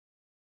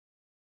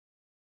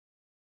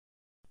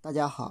大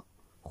家好，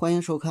欢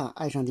迎收看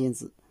爱上电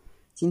子。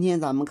今天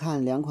咱们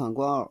看两款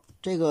光耦，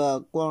这个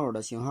光耦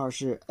的型号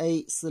是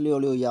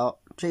A4661，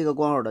 这个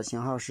光耦的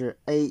型号是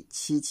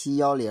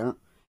A7710。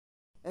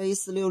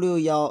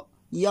 A4661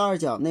 一二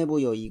角内部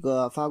有一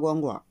个发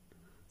光管，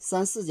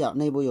三四角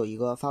内部有一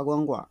个发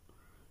光管，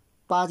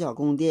八角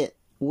供电，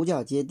五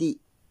角接地，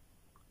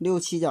六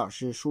七角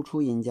是输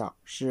出引角，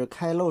是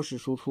开漏式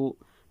输出。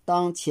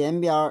当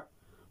前边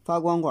发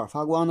光管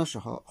发光的时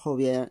候，后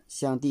边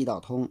向地导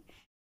通。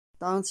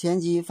当前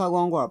级发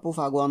光管不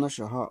发光的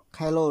时候，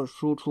开漏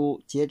输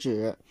出截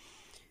止，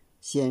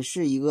显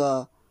示一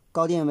个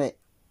高电位。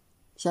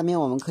下面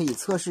我们可以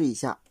测试一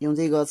下，用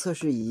这个测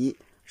试仪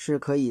是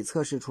可以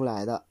测试出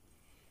来的。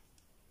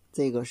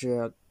这个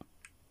是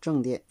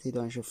正电，这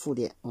端是负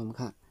电。我们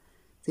看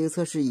这个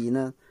测试仪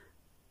呢，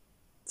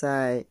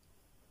在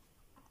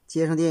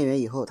接上电源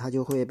以后，它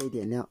就会被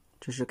点亮，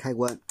这是开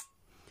关。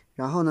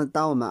然后呢，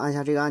当我们按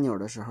下这个按钮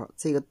的时候，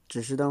这个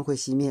指示灯会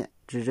熄灭，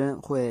指针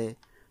会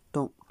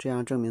动，这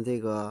样证明这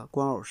个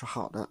光耦是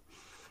好的。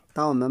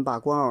当我们把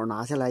光耦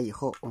拿下来以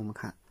后，我们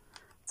看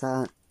再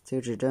按，这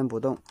个指针不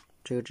动，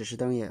这个指示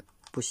灯也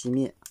不熄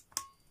灭。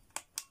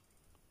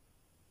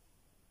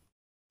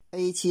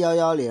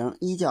A7110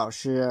 一角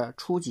是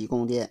初级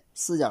供电，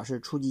四角是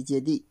初级接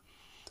地，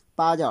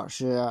八角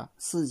是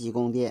次级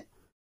供电，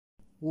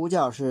五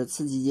角是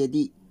次级接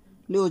地，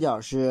六角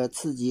是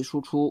次级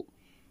输出，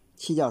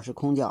七角是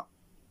空角。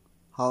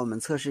好，我们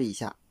测试一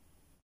下。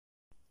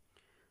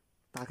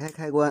打开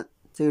开关，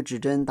这个指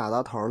针打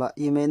到头了，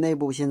因为内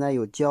部现在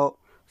有胶，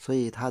所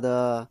以它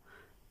的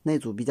内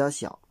阻比较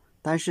小。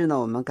但是呢，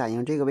我们感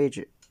应这个位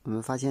置，我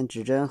们发现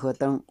指针和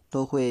灯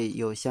都会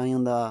有相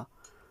应的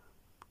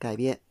改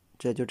变，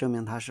这就证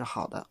明它是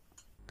好的。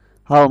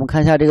好，我们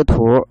看一下这个图，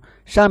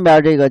上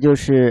边这个就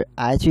是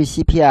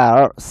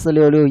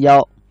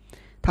HCPL4661，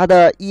 它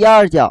的一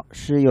二角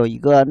是有一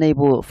个内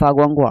部发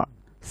光管，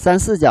三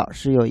四角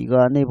是有一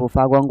个内部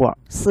发光管，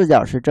四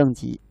角是正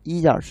极，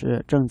一角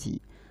是正极，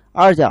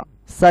二角、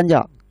三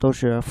角都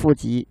是负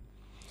极，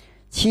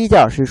七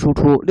角是输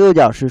出，六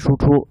角是输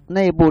出，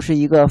内部是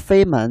一个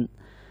飞门。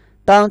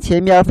当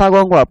前边发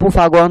光管不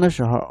发光的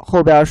时候，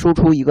后边输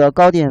出一个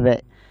高电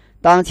位；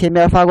当前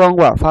边发光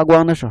管发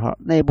光的时候，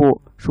内部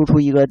输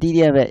出一个低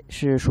电位，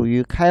是属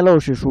于开漏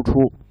式输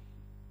出。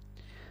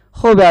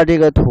后边这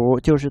个图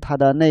就是它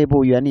的内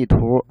部原理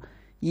图，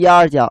一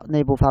二角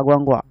内部发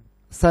光管，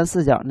三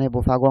四角内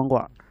部发光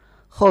管，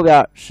后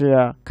边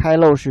是开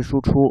漏式输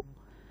出。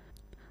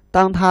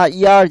当它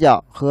一二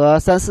角和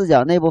三四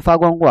角内部发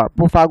光管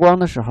不发光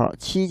的时候，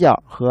七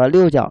角和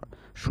六角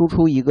输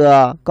出一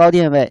个高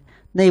电位，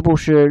内部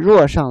是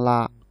弱上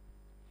拉。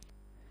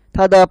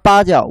它的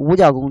八角、五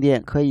角供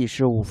电可以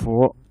是5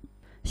伏。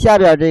下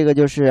边这个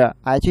就是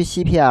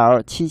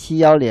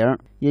HCPL7710，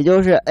 也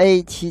就是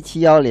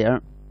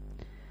A7710。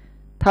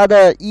它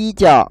的一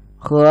角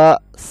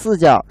和四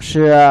角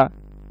是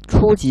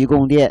初级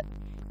供电，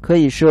可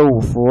以是5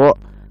伏。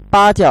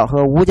八角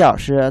和五角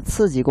是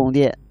次级供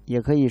电，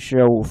也可以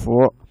是5伏。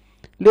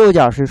六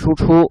角是输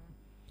出，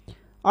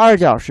二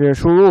角是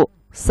输入，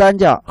三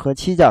角和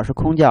七角是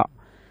空角。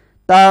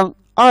当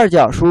二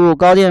角输入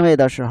高电位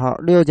的时候，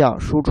六角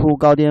输出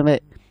高电位；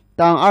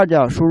当二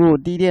角输入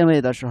低电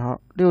位的时候，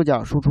六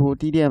角输出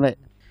低电位。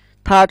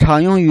它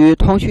常用于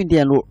通讯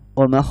电路，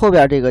我们后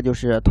边这个就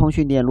是通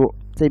讯电路，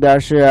这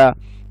边是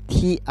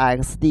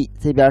TXD，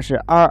 这边是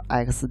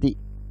RXD。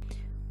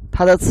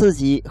它的次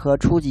级和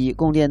初级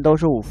供电都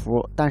是5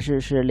伏，但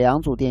是是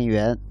两组电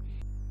源。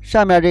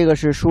上面这个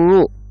是输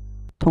入，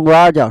通过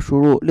二角输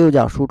入，六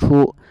角输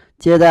出。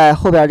接在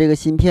后边这个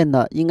芯片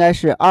呢，应该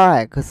是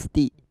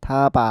RXD，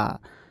 它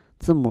把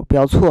字母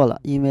标错了，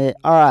因为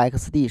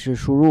RXD 是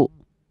输入。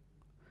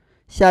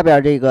下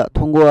边这个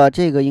通过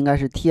这个应该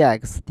是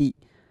TXD，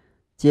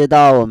 接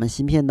到我们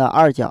芯片的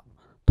二角，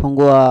通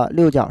过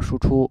六角输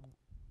出。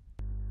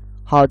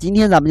好，今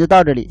天咱们就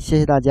到这里，谢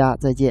谢大家，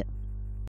再见。